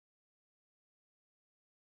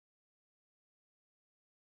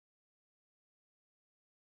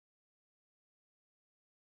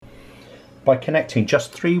By connecting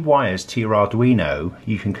just 3 wires to your Arduino,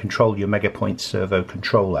 you can control your MegaPoints Servo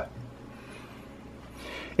Controller.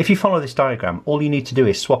 If you follow this diagram, all you need to do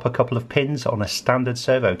is swap a couple of pins on a standard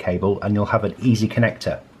servo cable and you'll have an easy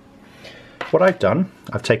connector. What I've done,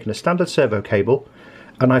 I've taken a standard servo cable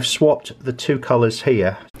and I've swapped the 2 colours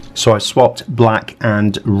here. So I've swapped black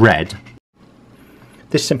and red.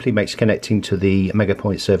 This simply makes connecting to the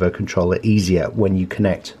MegaPoints Servo Controller easier when you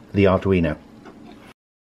connect the Arduino.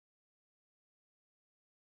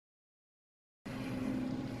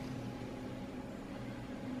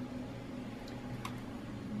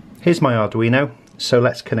 Here's my Arduino, so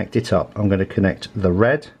let's connect it up. I'm going to connect the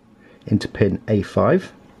red into pin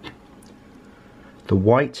A5, the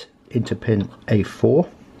white into pin A4,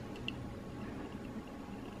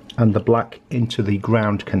 and the black into the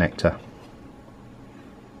ground connector.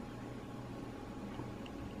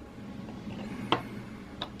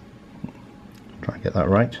 Try and get that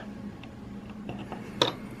right.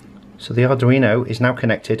 So the Arduino is now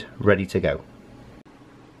connected, ready to go.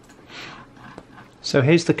 So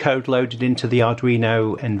here's the code loaded into the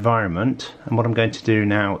Arduino environment, and what I'm going to do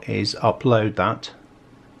now is upload that.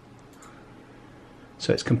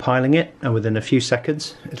 So it's compiling it, and within a few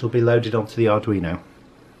seconds it'll be loaded onto the Arduino.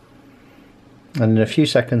 And in a few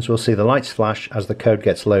seconds we'll see the lights flash as the code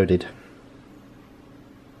gets loaded.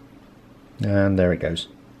 And there it goes.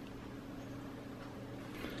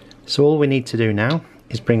 So all we need to do now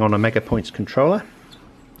is bring on a MegaPoints controller.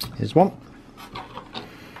 Here's one.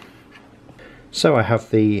 So I have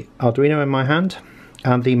the Arduino in my hand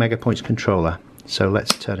and the MegaPoints controller. So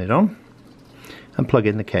let's turn it on and plug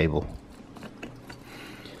in the cable.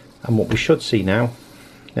 And what we should see now,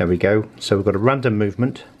 there we go, so we've got a random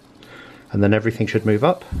movement and then everything should move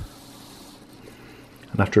up,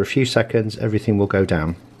 and after a few seconds everything will go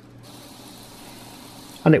down,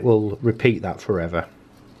 and it will repeat that forever.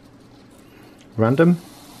 Random,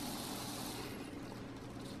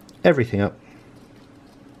 everything up,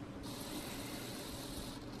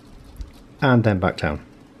 and then back down.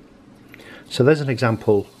 So there's an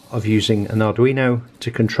example of using an Arduino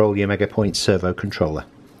to control your MegaPoints Servo Controller.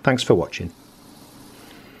 Thanks for watching.